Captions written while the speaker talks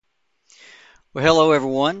Well, hello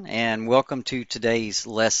everyone, and welcome to today's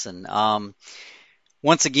lesson.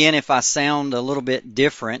 Once again, if I sound a little bit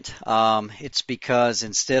different, it's because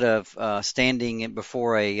instead of standing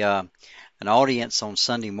before an audience on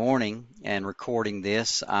Sunday morning and recording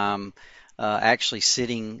this, I'm actually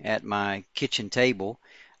sitting at my kitchen table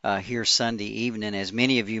here Sunday evening. As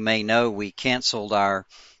many of you may know, we canceled our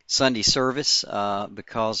Sunday service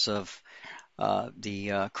because of the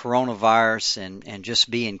coronavirus and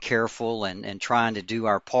just being careful and trying to do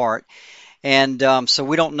our part. And so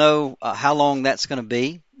we don't know how long that's going to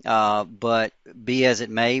be, but be as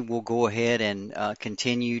it may, we'll go ahead and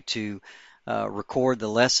continue to record the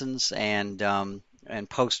lessons and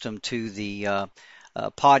post them to the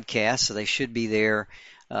podcast. So they should be there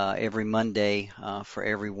every Monday for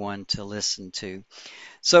everyone to listen to.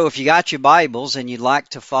 So if you got your Bibles and you'd like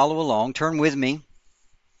to follow along, turn with me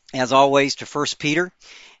as always to First Peter,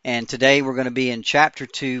 and today we're going to be in chapter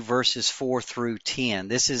 2, verses 4 through 10.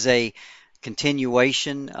 This is a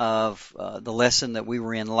continuation of the lesson that we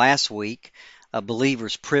were in last week,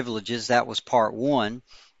 Believer's Privileges. That was part 1.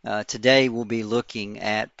 Today we'll be looking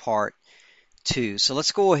at part 2. So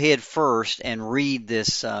let's go ahead first and read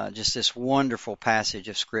this just this wonderful passage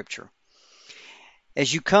of Scripture.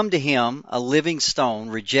 As you come to him, a living stone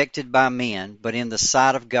rejected by men, but in the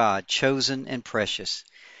sight of God, chosen and precious,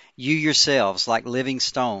 you yourselves, like living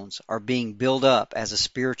stones, are being built up as a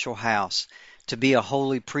spiritual house, to be a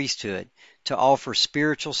holy priesthood, to offer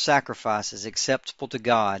spiritual sacrifices acceptable to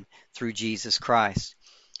God through Jesus Christ.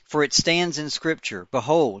 For it stands in Scripture,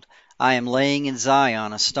 Behold, I am laying in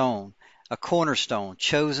Zion a stone, a cornerstone,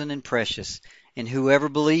 chosen and precious, and whoever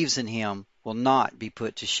believes in him will not be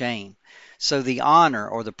put to shame. So the honor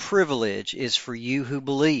or the privilege is for you who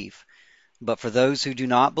believe. But for those who do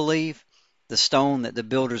not believe, the stone that the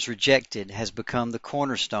builders rejected has become the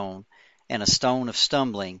cornerstone, and a stone of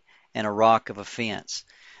stumbling, and a rock of offense.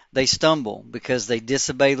 They stumble because they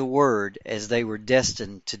disobey the word as they were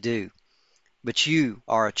destined to do. But you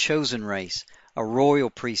are a chosen race, a royal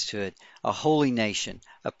priesthood, a holy nation,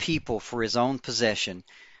 a people for his own possession,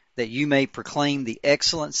 that you may proclaim the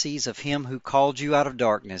excellencies of him who called you out of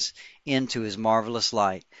darkness into his marvelous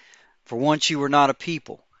light. For once you were not a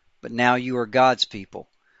people, but now you are God's people.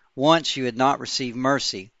 Once you had not received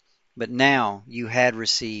mercy, but now you had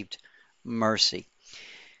received mercy.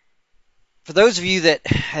 For those of you that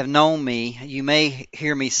have known me, you may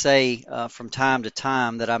hear me say from time to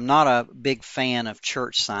time that I'm not a big fan of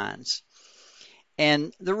church signs.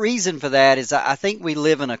 And the reason for that is I think we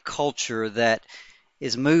live in a culture that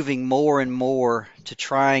is moving more and more to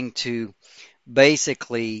trying to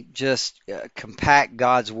basically just compact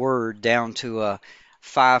God's word down to a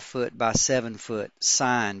 5-foot by 7-foot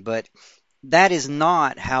sign. But that is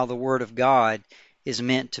not how the word of God is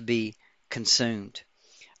meant to be consumed.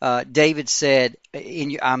 David said,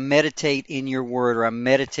 I meditate in your word, or I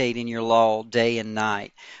meditate in your law day and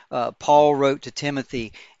night. Paul wrote to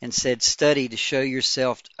Timothy and said, study to show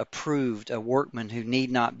yourself approved, a workman who need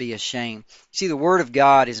not be ashamed. See, the word of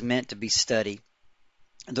God is meant to be studied.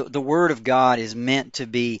 The Word of God is meant to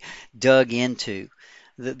be dug into.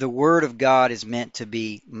 The Word of God is meant to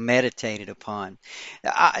be meditated upon.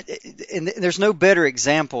 And there's no better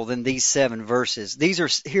example than these 7 verses.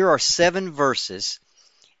 Here are 7 verses,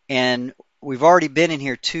 and we've already been in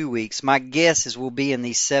here 2 weeks. My guess is we'll be in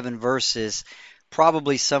these 7 verses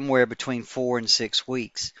probably somewhere between 4 and 6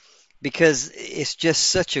 weeks, because it's just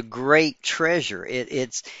such a great treasure.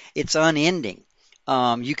 It's unending.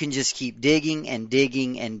 You can just keep digging and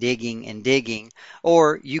digging and digging and digging,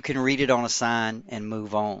 or you can read it on a sign and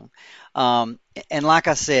move on. And like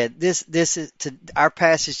I said, our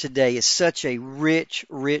passage today is such a rich,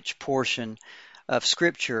 rich portion of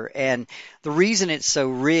Scripture, and the reason it's so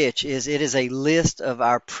rich is it is a list of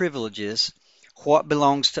our privileges, what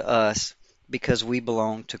belongs to us because we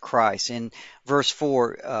belong to Christ. In verse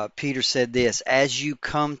 4, Peter said this, as you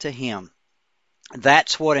come to him.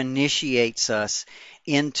 That's what initiates us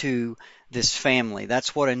into this family.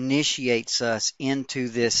 That's what initiates us into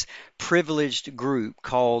this privileged group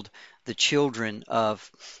called the children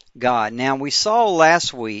of God. Now, we saw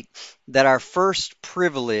last week that our first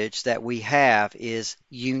privilege that we have is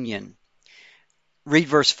union. Read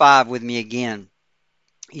verse 5 with me again.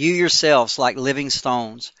 You yourselves, like living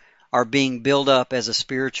stones, are being built up as a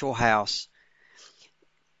spiritual house.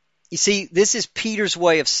 You see, this is Peter's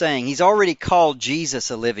way of saying he's already called Jesus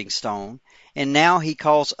a living stone, and now he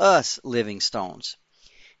calls us living stones.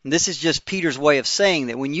 And this is just Peter's way of saying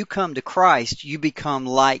that when you come to Christ, you become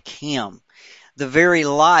like him. The very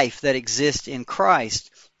life that exists in Christ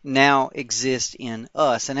now exists in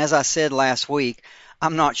us. And as I said last week,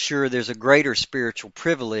 I'm not sure there's a greater spiritual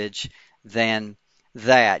privilege than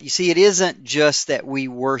that. You see, it isn't just that we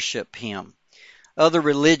worship Him. Other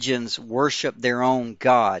religions worship their own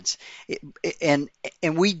gods. And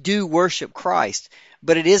we do worship Christ,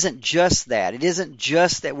 but it isn't just that. It isn't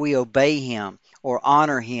just that we obey Him or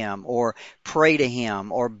honor Him or pray to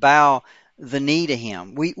Him or bow the knee to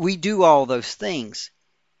Him. We do all those things.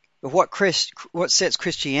 But what sets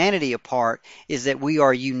Christianity apart is that we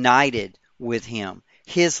are united with Him.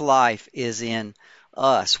 His life is in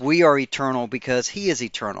us. We are eternal because He is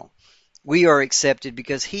eternal. We are accepted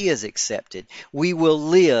because He is accepted. We will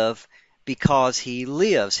live because He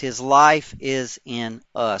lives. His life is in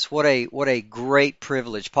us. What a great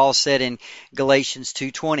privilege. Paul said in Galatians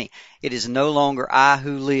 2:20, "It is no longer I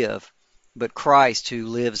who live, but Christ who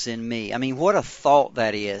lives in me." I mean, what a thought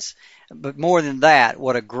that is. But more than that,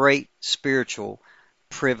 what a great spiritual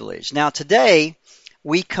privilege. Now today,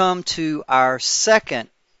 we come to our second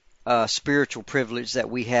spiritual privilege that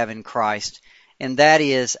we have in Christ, and that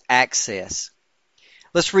is access.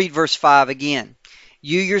 Let's read verse 5 again.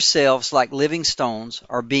 "You yourselves, like living stones,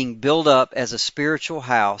 are being built up as a spiritual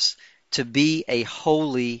house to be a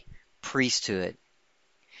holy priesthood."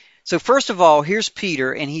 So first of all, here's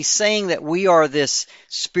Peter, and he's saying that we are this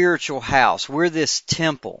spiritual house. We're this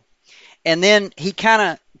temple. And then he kind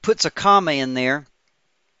of puts a comma in there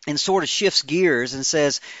and sort of shifts gears and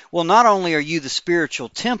says, well, not only are you the spiritual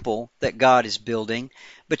temple that God is building,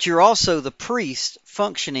 but you're also the priest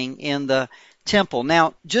functioning in the temple.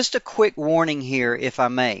 Now, just a quick warning here, if I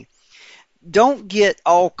may. Don't get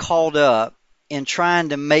all caught up in trying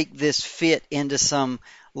to make this fit into some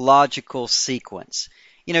logical sequence.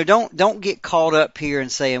 You know, don't get caught up here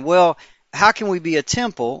and saying, well, how can we be a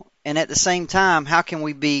temple, and at the same time, how can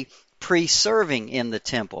we be priests serving in the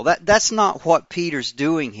temple? That's not what Peter's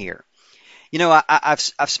doing here. You know, I've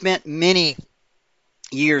spent many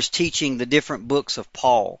years teaching the different books of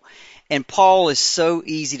Paul, and Paul is so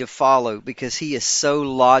easy to follow because he is so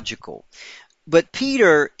logical. But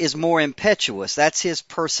Peter is more impetuous. That's his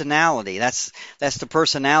personality. That's the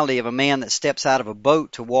personality of a man that steps out of a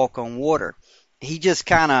boat to walk on water. He just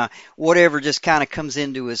kind of, whatever just kind of comes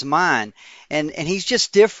into his mind, and he's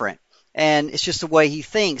just different. And it's just the way he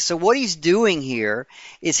thinks. So what he's doing here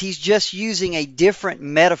is he's just using a different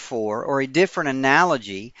metaphor or a different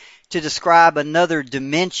analogy to describe another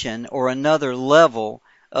dimension or another level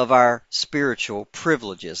of our spiritual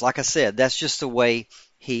privileges. Like I said, that's just the way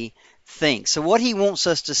he thinks. So what he wants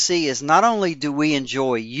us to see is not only do we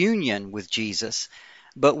enjoy union with Jesus,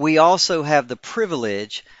 but we also have the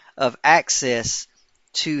privilege of access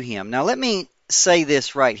to Him. Now let me say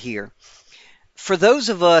this right here. For those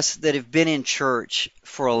of us that have been in church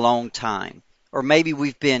for a long time, or maybe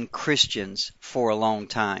we've been Christians for a long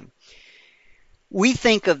time, we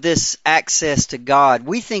think of this access to God,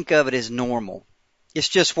 we think of it as normal. It's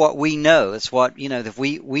just what we know. It's what, you know, that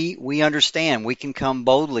we understand. We can come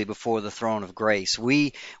boldly before the throne of grace.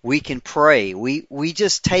 We can pray. We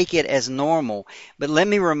just take it as normal. But let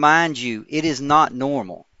me remind you, it is not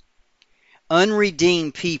normal.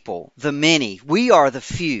 Unredeemed people, the many, we are the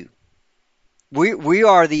few. We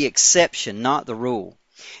are the exception, not the rule.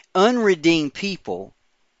 Unredeemed people,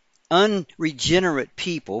 unregenerate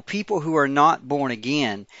people, people who are not born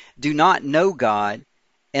again, do not know God,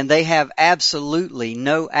 and they have absolutely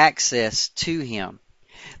no access to Him.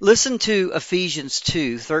 Listen to Ephesians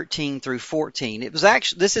 2:13 through 14.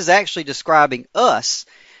 This is actually describing us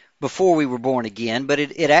before we were born again, but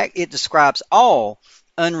it describes all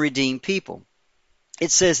unredeemed people.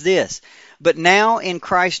 It says this, "But now in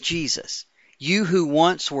Christ Jesus, you who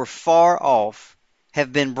once were far off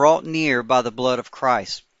have been brought near by the blood of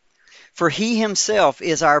Christ. For He Himself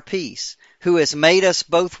is our peace, who has made us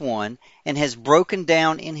both one and has broken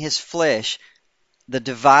down in His flesh the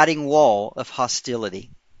dividing wall of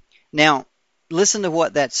hostility." Now, listen to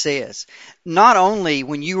what that says. Not only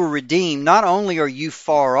when you were redeemed, not only are you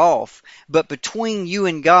far off, but between you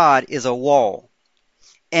and God is a wall.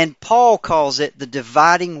 And Paul calls it the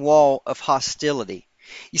dividing wall of hostility.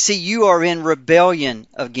 You see, you are in rebellion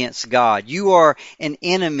against God. You are an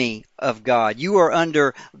enemy of God. You are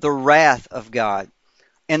under the wrath of God.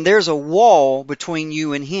 And there's a wall between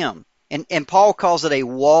you and Him. And Paul calls it a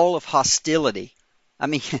wall of hostility. I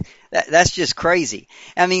mean, that's just crazy.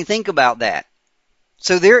 I mean, think about that.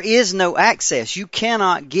 So there is no access. You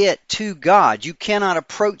cannot get to God. You cannot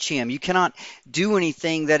approach Him. You cannot do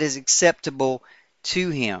anything that is acceptable to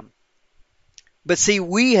Him. But see,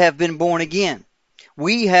 we have been born again.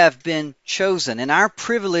 We have been chosen, and our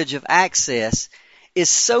privilege of access is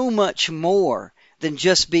so much more than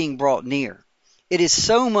just being brought near. It is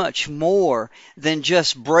so much more than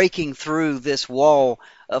just breaking through this wall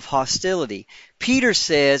of hostility. Peter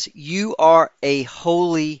says, you are a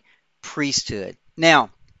holy priesthood. Now,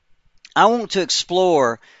 I want to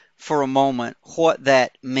explore for a moment what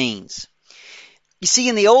that means. You see,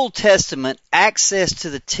 in the Old Testament, access to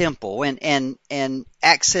the temple and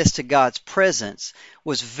access to God's presence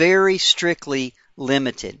was very strictly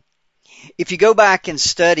limited. If you go back and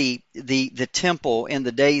study the temple in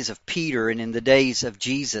the days of Peter and in the days of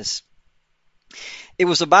Jesus, it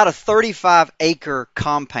was about a 35-acre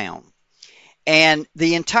compound. And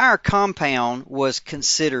the entire compound was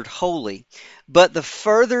considered holy. But the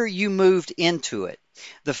further you moved into it,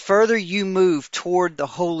 the further you moved toward the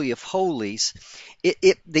Holy of Holies,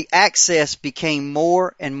 the access became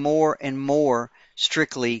more and more and more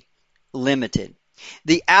strictly limited.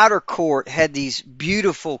 The outer court had these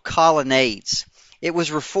beautiful colonnades. It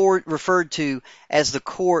was referred to as the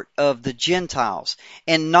court of the Gentiles.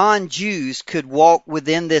 And non-Jews could walk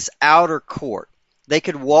within this outer court. They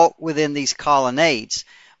could walk within these colonnades,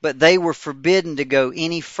 but they were forbidden to go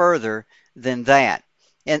any further than that.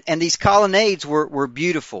 And these colonnades were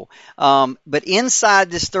beautiful. But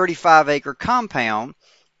inside this 35-acre compound,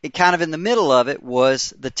 it kind of in the middle of it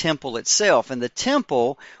was the temple itself. And the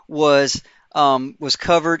temple was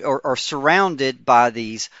covered or surrounded by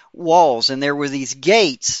these walls. And there were these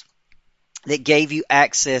gates that gave you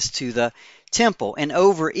access to the temple. And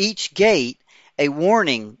over each gate, a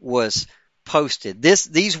warning was posted.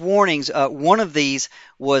 These warnings, one of these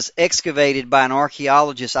was excavated by an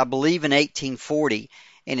archaeologist, I believe in 1840,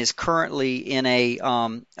 and is currently in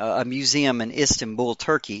a museum in Istanbul,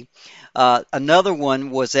 Turkey. Another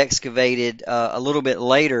one was excavated a little bit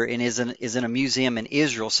later and is in a museum in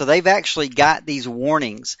Israel. So they've actually got these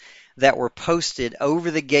warnings that were posted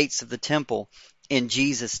over the gates of the temple in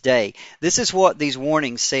Jesus' day. This is what these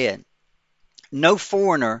warnings said. No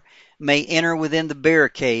foreigner may enter within the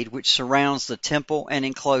barricade which surrounds the temple and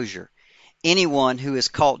enclosure. Anyone who is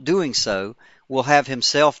caught doing so will have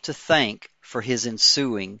himself to thank for his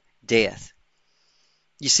ensuing death.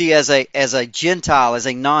 You see, as a Gentile, as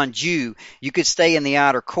a non-Jew, you could stay in the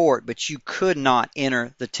outer court, but you could not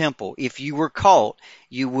enter the temple. If you were caught,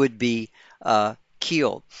 you would be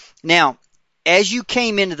killed. Now, as you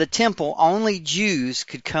came into the temple, only Jews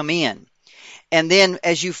could come in. And then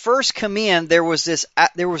as you first come in, there was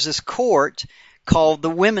this court called the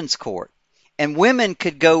women's court. And women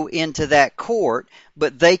could go into that court,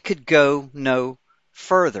 but they could go no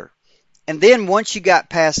further. And then once you got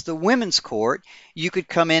past the women's court, you could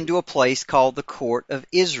come into a place called the court of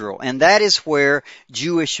Israel. And that is where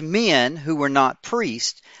Jewish men who were not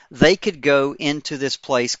priests, they could go into this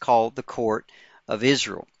place called the court of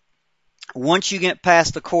Israel. Once you get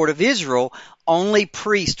past the court of Israel, only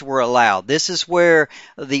priests were allowed. This is where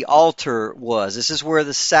the altar was. This is where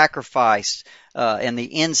the sacrifice and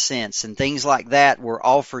the incense and things like that were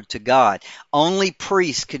offered to God. Only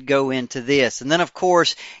priests could go into this. And then, of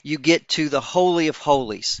course, you get to the Holy of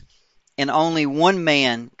Holies. And only one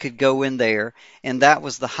man could go in there, and that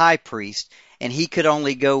was the high priest. And he could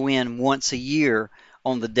only go in once a year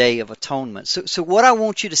on the Day of Atonement. So what I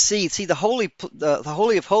want you to see the Holy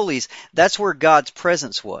of Holies, that's where God's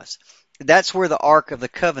presence was. That's where the Ark of the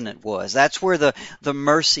Covenant was. That's where the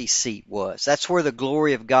mercy seat was. That's where the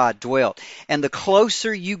glory of God dwelt. And the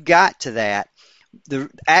closer you got to that, the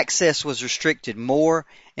access was restricted more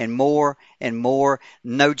and more and more.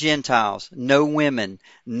 No Gentiles, no women,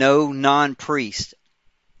 no non-priests.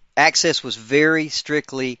 Access was very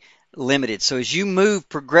strictly limited. So as you move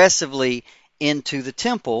progressively into the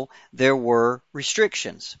temple, there were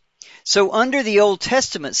restrictions. So under the Old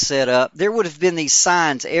Testament setup, there would have been these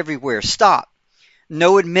signs everywhere. Stop.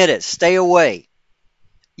 No admittance. Stay away.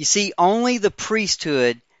 You see, only the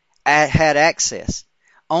priesthood had access.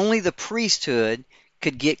 Only the priesthood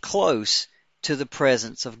could get close to the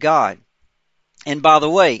presence of God. And by the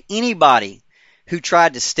way, anybody who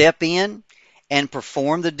tried to step in and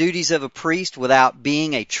perform the duties of a priest without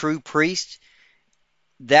being a true priest,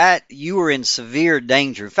 that you were in severe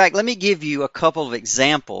danger. In fact, let me give you a couple of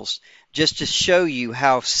examples just to show you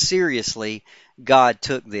how seriously God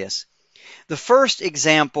took this. The first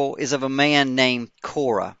example is of a man named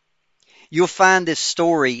Korah. You'll find this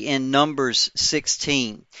story in Numbers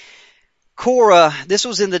 16. Korah, this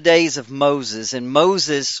was in the days of Moses, and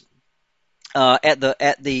Moses, at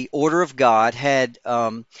the order of God, had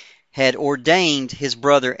ordained his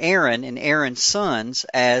brother Aaron and Aaron's sons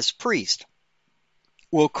as priests.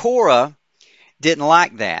 Well, Korah didn't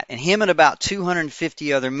like that, and him and about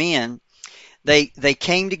 250 other men, they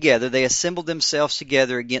came together, they assembled themselves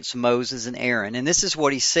together against Moses and Aaron, and this is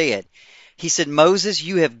what he said. He said, Moses,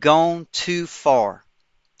 you have gone too far.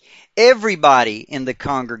 Everybody in the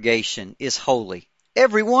congregation is holy,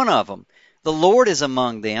 every one of them. The Lord is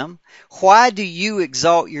among them. Why do you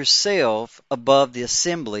exalt yourself above the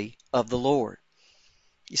assembly of the Lord?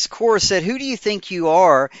 Korah said, who do you think you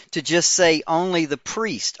are to just say only the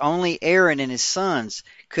priest, only Aaron and his sons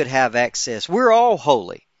could have access? We're all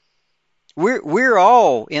holy. We're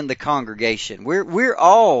all in the congregation. We're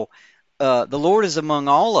all, the Lord is among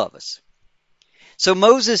all of us. So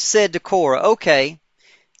Moses said to Korah, okay,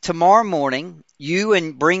 tomorrow morning, you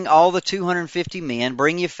and bring all the 250 men,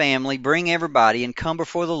 bring your family, bring everybody, and come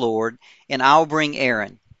before the Lord, and I'll bring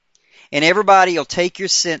Aaron. And everybody will take your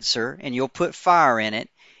censer, and you'll put fire in it,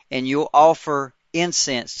 and you'll offer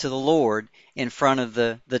incense to the Lord in front of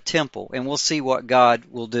the temple, and we'll see what God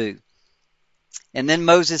will do. And then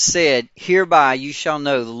Moses said, hereby you shall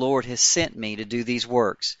know the Lord has sent me to do these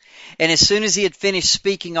works. And as soon as he had finished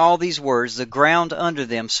speaking all these words, the ground under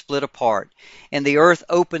them split apart, and the earth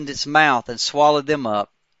opened its mouth and swallowed them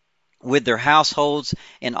up, with their households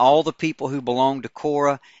and all the people who belonged to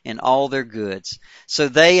Korah and all their goods. So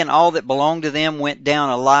they and all that belonged to them went down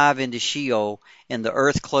alive into Sheol, and the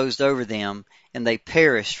earth closed over them, and they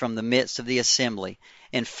perished from the midst of the assembly.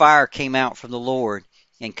 And fire came out from the Lord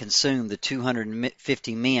and consumed the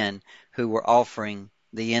 250 men who were offering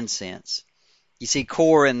the incense. You see,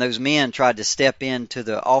 Korah and those men tried to step into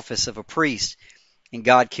the office of a priest, and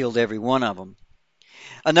God killed every one of them.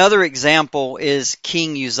 Another example is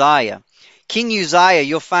King Uzziah. King Uzziah,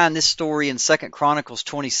 you'll find this story in 2 Chronicles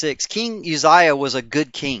 26. King Uzziah was a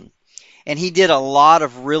good king, and he did a lot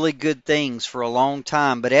of really good things for a long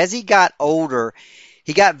time. But as he got older,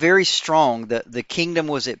 he got very strong. The kingdom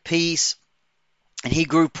was at peace, and he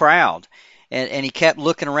grew proud. And he kept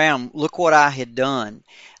looking around, look what I had done.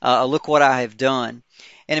 Look what I have done.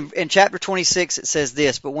 And in chapter 26 it says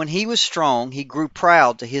this, but when he was strong, he grew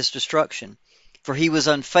proud to his destruction. For he was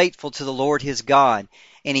unfaithful to the Lord his God,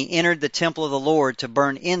 and he entered the temple of the Lord to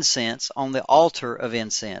burn incense on the altar of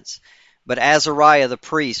incense. But Azariah the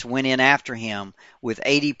priest went in after him with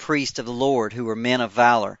 80 priests of the Lord who were men of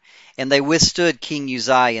valor. And they withstood King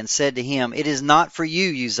Uzziah and said to him, it is not for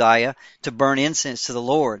you, Uzziah, to burn incense to the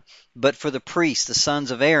Lord, but for the priests, the sons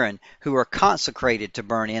of Aaron, who are consecrated to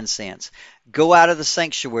burn incense. Go out of the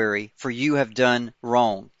sanctuary, for you have done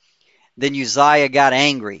wrong. Then Uzziah got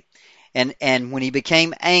angry. And when he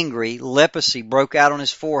became angry, leprosy broke out on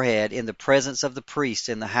his forehead in the presence of the priests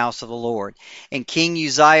in the house of the Lord. And King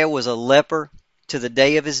Uzziah was a leper to the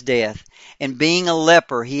day of his death. And being a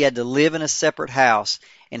leper, he had to live in a separate house,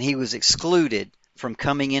 and he was excluded from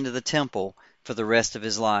coming into the temple for the rest of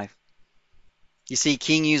his life. You see,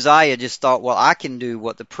 King Uzziah just thought, well, I can do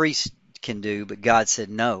what the priests can do, but God said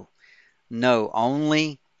no. No,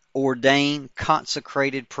 only ordained,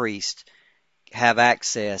 consecrated priests have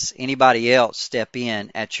access. Anybody else step in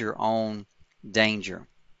at your own danger.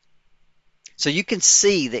 So you can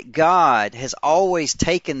see that God has always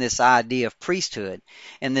taken this idea of priesthood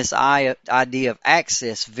and this idea of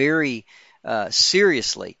access very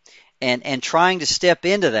seriously. And trying to step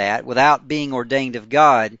into that without being ordained of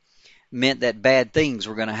God meant that bad things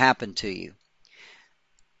were going to happen to you.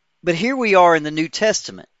 But here we are in the New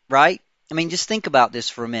Testament, right? I mean, just think about this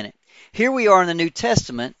for a minute. Here we are in the New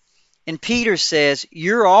Testament, and Peter says,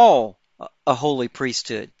 you're all a holy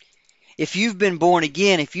priesthood. If you've been born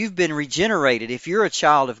again, if you've been regenerated, if you're a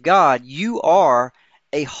child of God, you are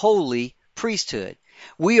a holy priesthood.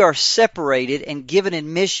 We are separated and given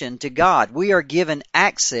admission to God. We are given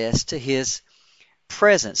access to His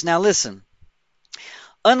presence. Now listen,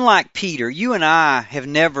 unlike Peter, you and I have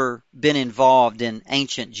never been involved in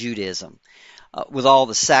ancient Judaism. With all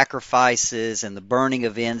the sacrifices and the burning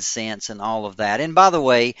of incense and all of that. And by the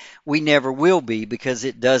way, we never will be because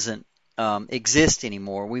it doesn't exist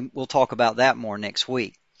anymore. We'll talk about that more next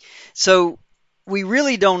week. So we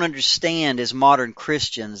really don't understand as modern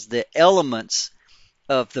Christians the elements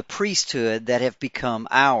of the priesthood that have become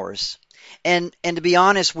ours. And to be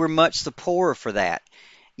honest, we're much the poorer for that.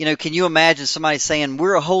 You know, can you imagine somebody saying,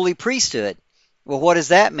 we're a holy priesthood? Well, what does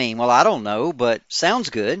that mean? Well, I don't know, but sounds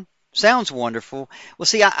good. Sounds wonderful. Well,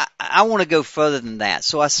 see, I want to go further than that.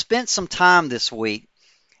 So I spent some time this week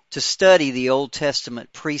to study the Old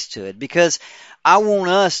Testament priesthood because I want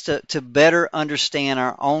us to better understand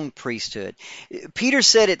our own priesthood. Peter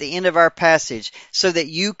said at the end of our passage, so that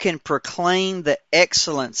you can proclaim the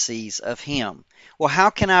excellencies of Him. Well, how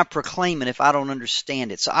can I proclaim it if I don't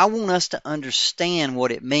understand it? So I want us to understand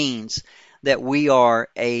what it means that we are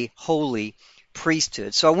a holy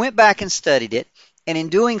priesthood. So I went back and studied it. And in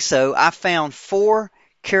doing so, I found 4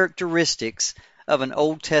 characteristics of an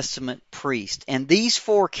Old Testament priest. And these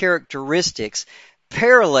four characteristics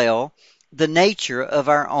parallel the nature of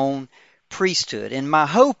our own priesthood. And my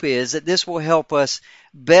hope is that this will help us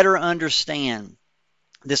better understand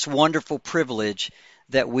this wonderful privilege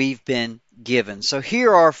that we've been given. So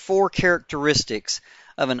here are four characteristics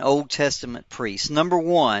of an Old Testament priest. Number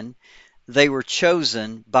one, they were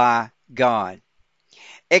chosen by God.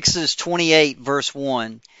 Exodus 28 verse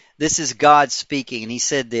 1, this is God speaking, and he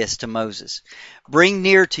said this to Moses: "Bring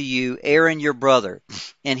near to you Aaron your brother,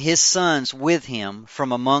 and his sons with him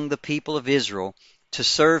from among the people of Israel, to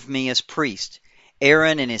serve me as priest.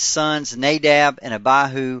 Aaron and his sons Nadab and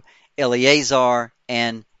Abihu, Eleazar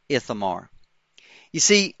and Ithamar." You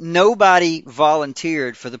see, nobody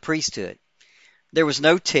volunteered for the priesthood. There was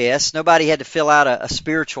no test. Nobody had to fill out a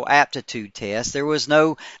spiritual aptitude test.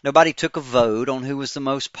 Nobody took a vote on who was the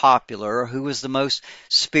most popular or who was the most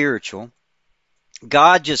spiritual.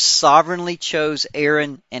 God just sovereignly chose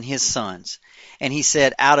Aaron and his sons. And he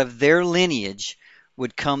said out of their lineage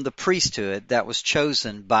would come the priesthood that was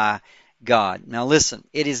chosen by God. Now listen,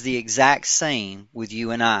 it is the exact same with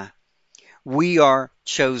you and I. We are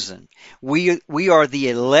chosen. We are the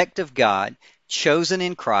elect of God, chosen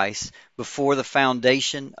in Christ before the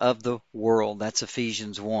foundation of the world. That's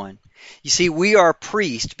Ephesians 1. You see, we are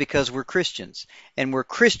priests because we're Christians, and we're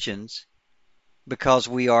Christians because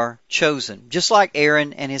we are chosen, just like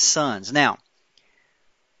Aaron and his sons. Now,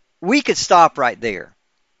 we could stop right there,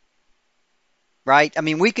 right? I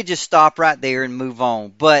mean, we could just stop right there and move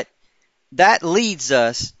on, but that leads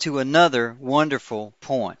us to another wonderful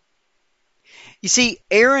point. You see,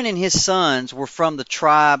 Aaron and his sons were from the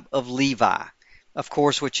tribe of Levi, of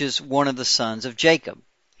course, which is one of the sons of Jacob.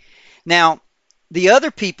 Now, the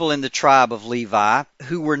other people in the tribe of Levi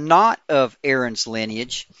who were not of Aaron's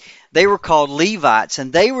lineage, they were called Levites,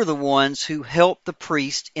 and they were the ones who helped the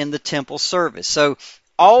priest in the temple service. So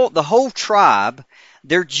the whole tribe,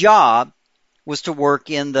 their job was to work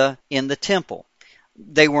in the temple.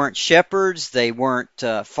 They weren't shepherds, they weren't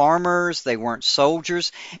farmers, they weren't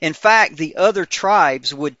soldiers. In fact, the other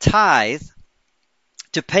tribes would tithe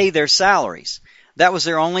to pay their salaries. That was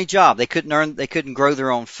their only job. They couldn't grow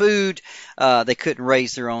their own food, they couldn't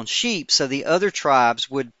raise their own sheep. So the other tribes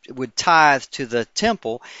would tithe to the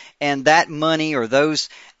temple, and that money or those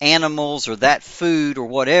animals or that food or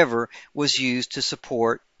whatever was used to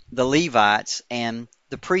support the Levites and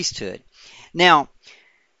the priesthood. Now,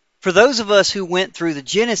 for those of us who went through the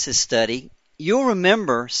Genesis study, you'll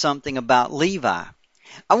remember something about Levi.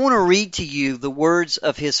 I want to read to you the words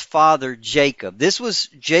of his father Jacob. This was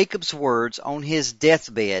Jacob's words on his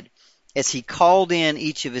deathbed as he called in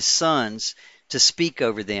each of his sons to speak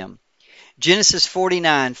over them. Genesis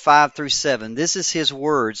 49, 5 through 7. This is his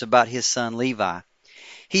words about his son Levi.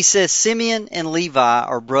 He says, "Simeon and Levi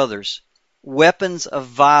are brothers. Weapons of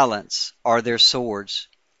violence are their swords.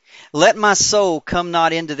 Let my soul come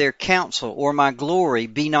not into their counsel, or my glory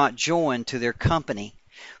be not joined to their company.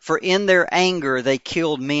 For in their anger they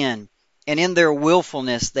killed men, and in their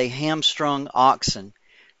willfulness they hamstrung oxen.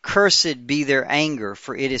 Cursed be their anger,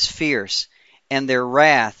 for it is fierce, and their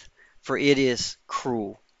wrath, for it is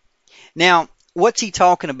cruel." Now, what's he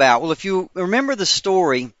talking about? Well, if you remember the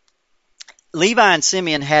story, Levi and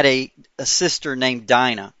Simeon had a sister named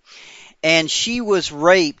Dinah, and she was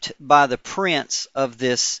raped by the prince of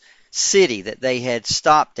this city that they had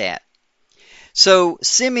stopped at. So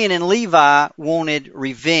Simeon and Levi wanted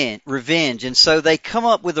revenge, and so they come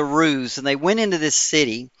up with a ruse, and they went into this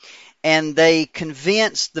city, and they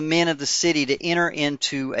convinced the men of the city to enter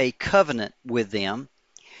into a covenant with them.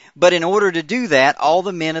 But in order to do that, all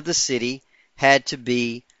the men of the city had to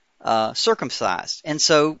be circumcised, and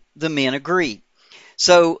so the men agreed.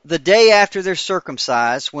 So the day after they're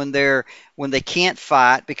circumcised, when they can't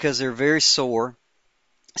fight because they're very sore,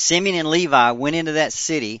 Simeon and Levi went into that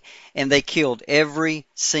city and they killed every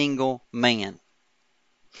single man.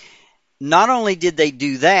 Not only did they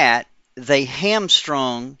do that, they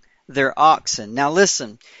hamstrung their oxen. Now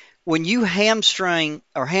listen, when you hamstring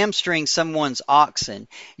someone's oxen,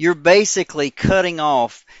 you're basically cutting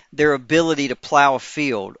off their ability to plow a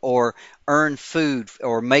field or earn food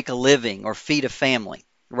or make a living or feed a family,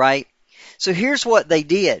 right? So here's what they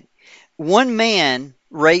did. One man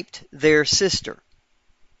raped their sister,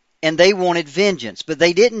 and they wanted vengeance, but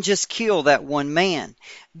they didn't just kill that one man.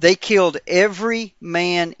 They killed every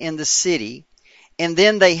man in the city, and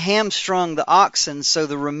then they hamstrung the oxen so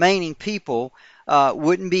the remaining people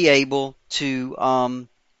wouldn't be able to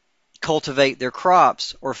cultivate their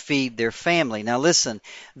crops or feed their family. Now listen,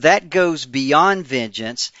 that goes beyond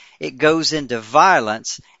vengeance. It goes into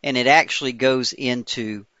violence, and it actually goes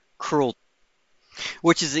into cruelty,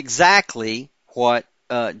 which is exactly what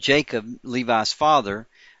Jacob, Levi's father,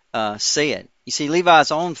 said. You see,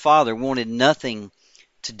 Levi's own father wanted nothing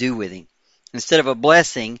to do with him. Instead of a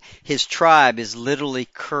blessing, his tribe is literally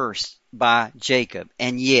cursed by Jacob.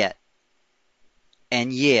 And yet,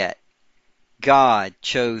 God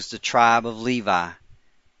chose the tribe of Levi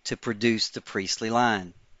to produce the priestly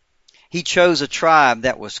line. He chose a tribe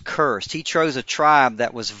that was cursed. He chose a tribe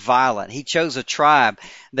that was violent. He chose a tribe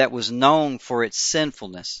that was known for its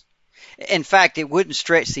sinfulness. In fact, it wouldn't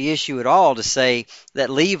stretch the issue at all to say that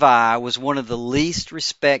Levi was one of the least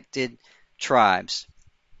respected tribes,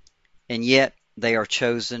 and yet they are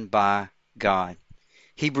chosen by God.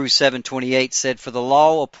 Hebrews 7:28 said, "For the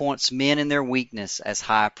law appoints men in their weakness as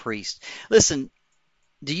high priests." Listen,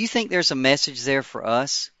 do you think there's a message there for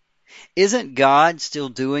us? Isn't God still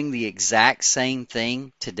doing the exact same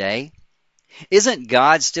thing today? Isn't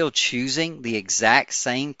God still choosing the exact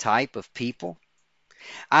same type of people?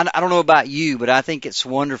 I don't know about you, but I think it's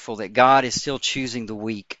wonderful that God is still choosing the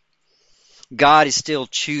weak. God is still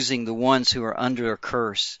choosing the ones who are under a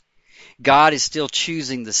curse. God is still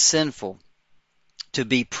choosing the sinful to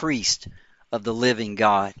be priest of the living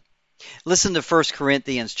God. Listen to 1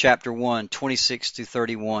 Corinthians chapter 1, 26 through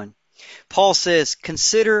 31. Paul says,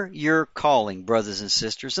 "Consider your calling, brothers and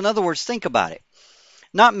sisters." In other words, think about it.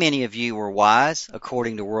 Not many of you were wise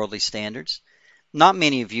according to worldly standards. Not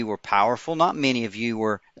many of you were powerful. Not many of you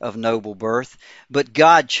were of noble birth. But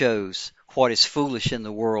God chose what is foolish in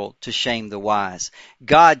the world to shame the wise.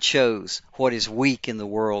 God chose what is weak in the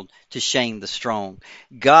world to shame the strong.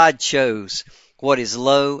 God chose what is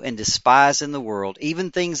low and despised in the world,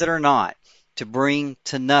 even things that are not, to bring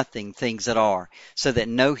to nothing things that are, so that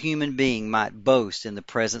no human being might boast in the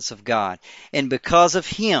presence of God. And because of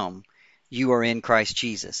Him, you are in Christ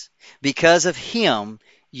Jesus. Because of Him,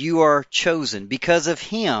 you are chosen. Because of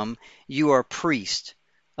Him, you are priest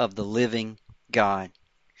of the living God.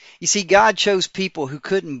 You see, God chose people who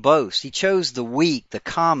couldn't boast. He chose the weak, the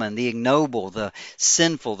common, the ignoble, the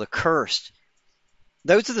sinful, the cursed.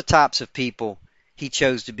 Those are the types of people He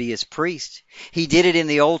chose to be His priest. He did it in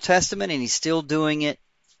the Old Testament, and He's still doing it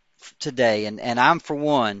today. And I'm, for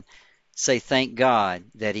one, say thank God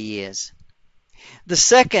that He is. The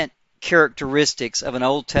second characteristics of an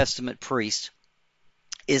Old Testament priest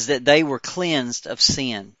is that they were cleansed of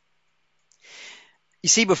sin. You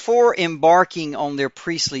see, before embarking on their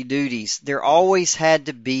priestly duties, there always had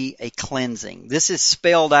to be a cleansing. This is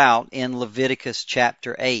spelled out in Leviticus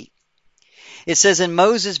chapter 8. It says, "And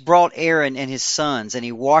Moses brought Aaron and his sons, and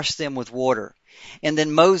he washed them with water. And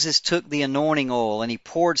then Moses took the anointing oil, and he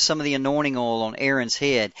poured some of the anointing oil on Aaron's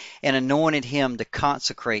head, and anointed him to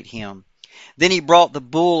consecrate him. Then he brought the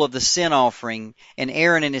bull of the sin offering, and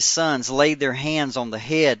Aaron and his sons laid their hands on the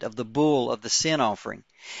head of the bull of the sin offering.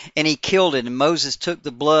 And he killed it, and Moses took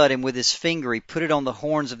the blood, and with his finger he put it on the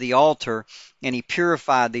horns of the altar, and he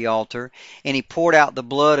purified the altar, and he poured out the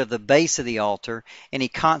blood of the base of the altar, and he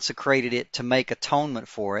consecrated it to make atonement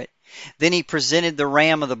for it. Then he presented the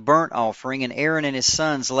ram of the burnt offering, and Aaron and his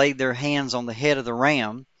sons laid their hands on the head of the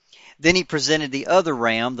ram. Then he presented the other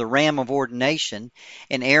ram, the ram of ordination,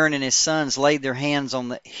 and Aaron and his sons laid their hands on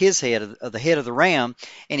the head of the ram,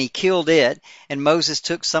 and he killed it. And Moses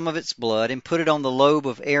took some of its blood and put it on the lobe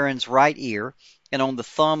of Aaron's right ear, and on the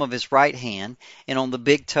thumb of his right hand, and on the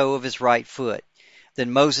big toe of his right foot.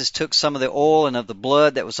 Then Moses took some of the oil and of the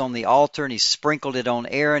blood that was on the altar, and he sprinkled it on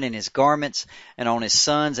Aaron and his garments, and on his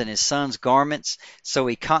sons' garments. So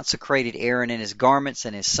he consecrated Aaron and his garments,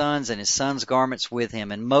 and his sons' garments with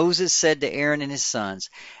him. And Moses said to Aaron and his sons,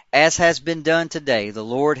 As has been done today, the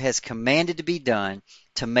Lord has commanded to be done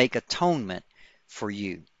to make atonement for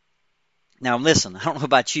you. Now listen, I don't know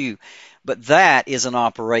about you, but that is an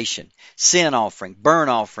operation. Sin offering, burnt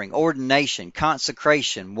offering, ordination,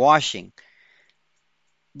 consecration, washing.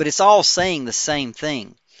 But it's all saying the same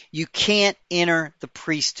thing. You can't enter the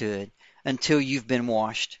priesthood until you've been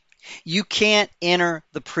washed. You can't enter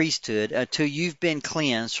the priesthood until you've been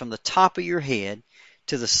cleansed from the top of your head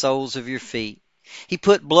to the soles of your feet. He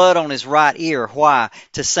put blood on his right ear. Why?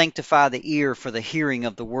 To sanctify the ear for the hearing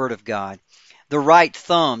of the word of God. The right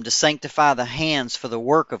thumb to sanctify the hands for the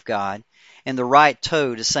work of God. And the right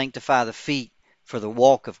toe to sanctify the feet for the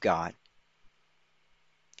walk of God.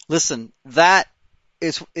 Listen, that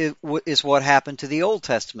is what happened to the Old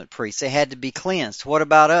Testament priests. They had to be cleansed. What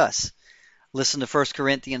about us? Listen to 1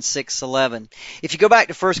 Corinthians 6:11. If you go back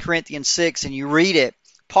to 1 Corinthians 6 and you read it,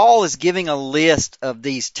 Paul is giving a list of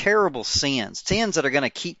these terrible sins that are going to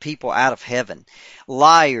keep people out of heaven.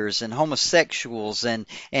 Liars and homosexuals and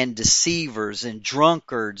deceivers and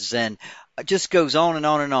drunkards, and it just goes on and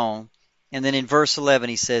on and on. And then in verse 11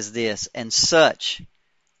 he says this, "And such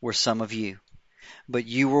were some of you." but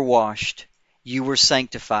you were washed, you were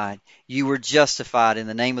sanctified, you were justified in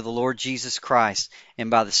the name of the Lord Jesus Christ and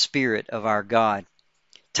by the Spirit of our God.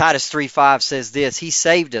 Titus 3:5 says this, He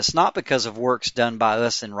saved us not because of works done by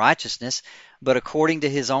us in righteousness, but according to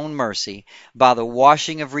His own mercy, by the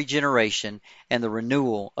washing of regeneration and the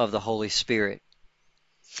renewal of the Holy Spirit.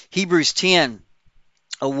 Hebrews 10,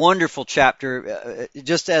 a wonderful chapter.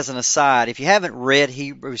 Just as an aside, if you haven't read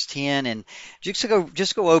Hebrews 10, and just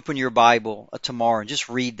go open your Bible tomorrow and just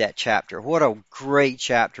read that chapter. What a great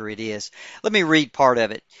chapter it is. Let me read part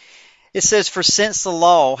of it. It says, For since the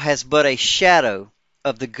law has but a shadow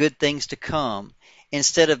of the good things to come,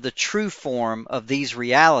 instead of the true form of these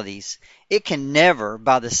realities, it can never,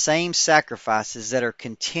 by the same sacrifices that are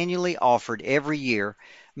continually offered every year,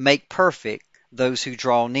 make perfect those who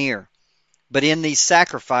draw near. But in these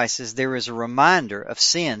sacrifices there is a reminder of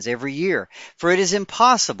sins every year, for it is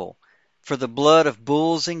impossible for the blood of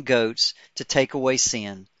bulls and goats to take away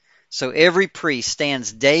sin. So every priest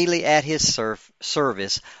stands daily at his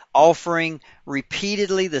service, offering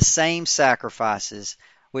repeatedly the same sacrifices,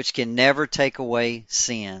 which can never take away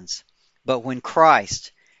sins. But when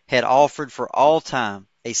Christ had offered for all time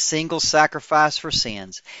a single sacrifice for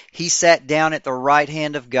sins, He sat down at the right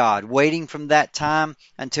hand of God, waiting from that time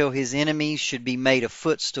until His enemies should be made a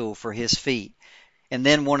footstool for His feet. And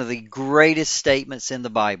then one of the greatest statements in the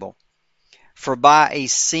Bible, For by a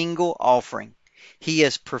single offering He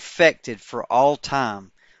has perfected for all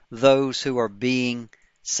time those who are being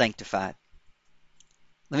sanctified.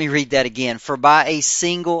 Let me read that again. For by a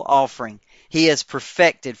single offering He has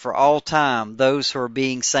perfected for all time those who are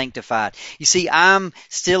being sanctified. You see, I'm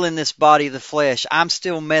still in this body of the flesh. I'm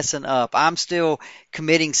still messing up. I'm still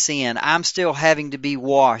committing sin. I'm still having to be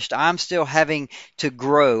washed. I'm still having to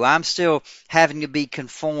grow. I'm still having to be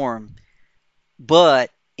conformed.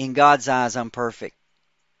 But in God's eyes, I'm perfect.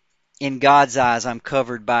 In God's eyes, I'm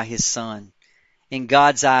covered by His Son. In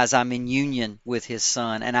God's eyes, I'm in union with His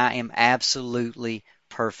Son, and I am absolutely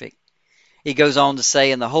perfect. He goes on to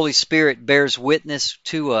say, And the Holy Spirit bears witness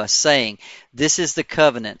to us, saying, This is the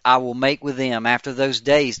covenant I will make with them after those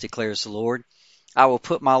days, declares the Lord. I will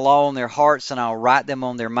put my law on their hearts, and I will write them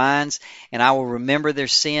on their minds, and I will remember their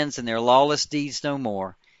sins and their lawless deeds no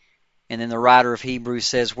more. And then the writer of Hebrews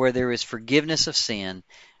says, Where there is forgiveness of sin,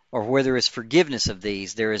 or where there is forgiveness of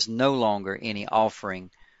these, there is no longer any offering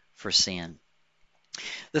for sin.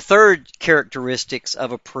 The third characteristics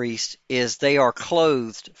of a priest is they are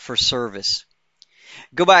clothed for service.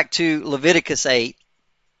 Go back to Leviticus 8.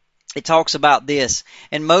 It talks about this.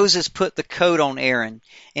 And Moses put the coat on Aaron,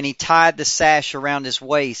 and he tied the sash around his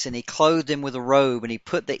waist, and he clothed him with a robe, and he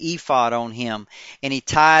put the ephod on him, and he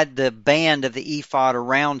tied the band of the ephod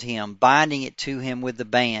around him, binding it to him with the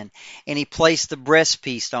band. And he placed the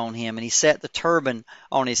breastpiece on him, and he set the turban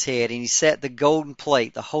on his head, and he set the golden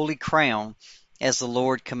plate, the holy crown, as the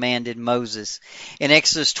Lord commanded Moses. In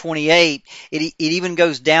Exodus 28, it even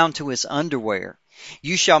goes down to his underwear.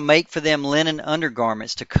 You shall make for them linen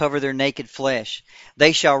undergarments to cover their naked flesh.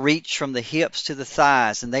 They shall reach from the hips to the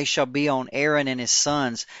thighs, and they shall be on Aaron and his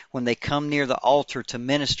sons when they come near the altar to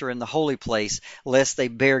minister in the holy place, lest they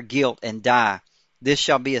bear guilt and die. This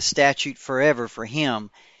shall be a statute forever for him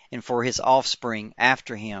and for his offspring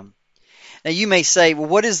after him. Now you may say, well,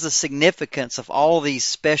 what is the significance of all these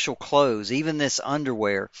special clothes, even this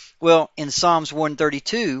underwear? Well, in Psalms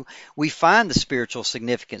 132, we find the spiritual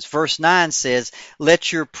significance. Verse 9 says,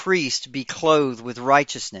 Let your priest be clothed with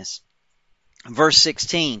righteousness. Verse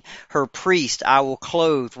 16, Her priest I will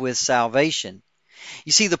clothe with salvation.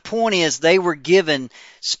 You see, the point is they were given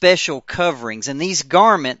special coverings, and these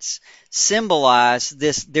garments symbolize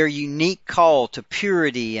their unique call to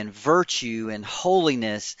purity and virtue and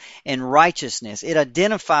holiness and righteousness. It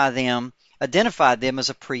identified them as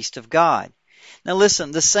a priest of God. Now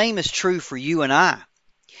listen, the same is true for you and I.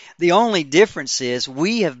 The only difference is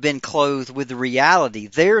we have been clothed with the reality.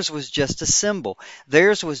 Theirs was just a symbol.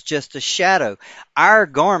 Theirs was just a shadow. Our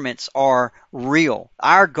garments are real.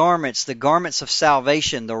 Our garments, the garments of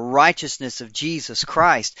salvation, the righteousness of Jesus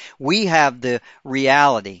Christ, we have the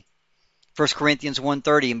reality. 1 Corinthians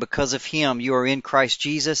 1:30, And because of him you are in Christ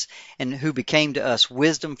Jesus, and who became to us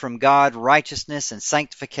wisdom from God, righteousness and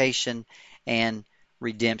sanctification and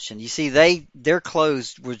redemption. You see, their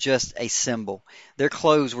clothes were just a symbol. Their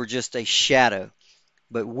clothes were just a shadow.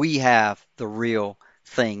 But we have the real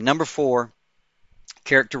thing. Number 4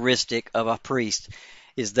 characteristic of a priest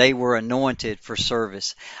is they were anointed for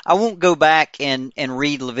service. I won't go back and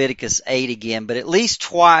read Leviticus 8 again, but at least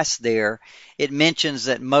twice there it mentions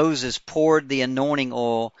that Moses poured the anointing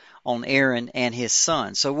oil on Aaron and his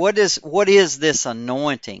son. So what is this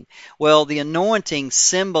anointing? Well, the anointing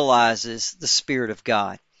symbolizes the Spirit of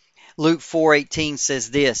God. Luke 4:18 says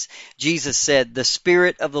this. Jesus said, "The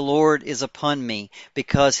Spirit of the Lord is upon me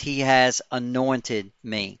because he has anointed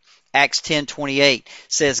me." Acts 10:28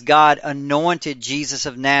 says God anointed Jesus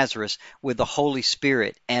of Nazareth with the Holy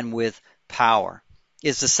Spirit and with power.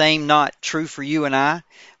 Is the same not true for you and I?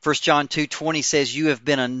 1 John 2:20 says you have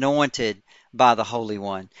been anointed by the Holy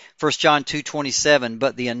One. 1 John 2:27,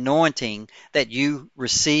 but the anointing that you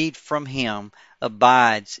received from him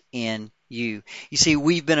abides in you. You see,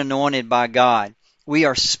 we've been anointed by God. We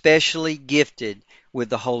are specially gifted with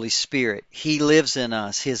the Holy Spirit. He lives in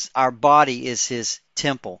us. Our body is his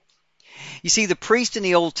temple. You see, the priest in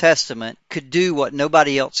the Old Testament could do what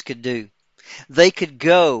nobody else could do. They could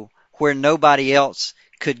go where nobody else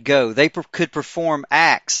could go. They could perform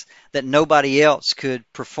acts that nobody else could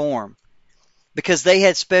perform because they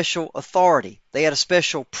had special authority. They had a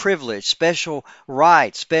special privilege, special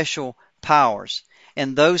rights, special powers.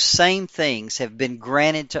 And those same things have been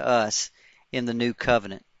granted to us in the new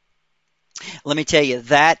covenant. Let me tell you,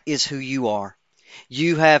 that is who you are.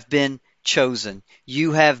 You have been chosen.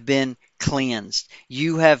 You have been cleansed.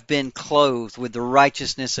 You have been clothed with the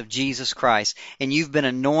righteousness of Jesus Christ, and you've been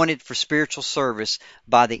anointed for spiritual service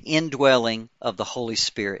by the indwelling of the Holy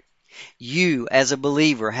Spirit. You, as a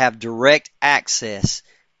believer, have direct access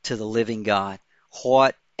to the living God.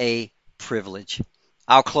 What a privilege.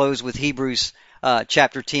 I'll close with Hebrews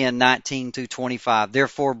chapter 10, 19 through 25.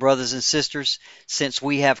 Therefore, brothers and sisters, since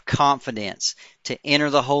we have confidence to enter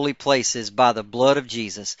the holy places by the blood of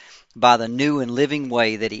Jesus, by the new and living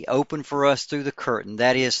way that he opened for us through the curtain,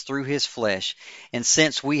 that is, through his flesh, and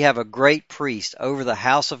since we have a great priest over the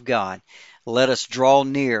house of God, let us draw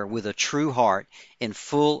near with a true heart in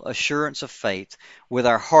full assurance of faith, with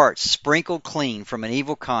our hearts sprinkled clean from an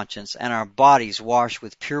evil conscience and our bodies washed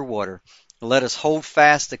with pure water. Let us hold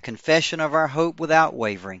fast the confession of our hope without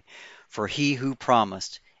wavering, for he who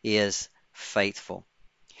promised is faithful.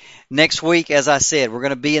 Next week, as I said, we're going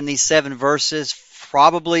to be in these 7 verses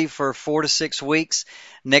probably for 4 to 6 weeks.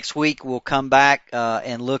 Next week, we'll come back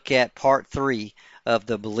and look at part 3 of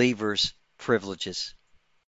the believer's privileges.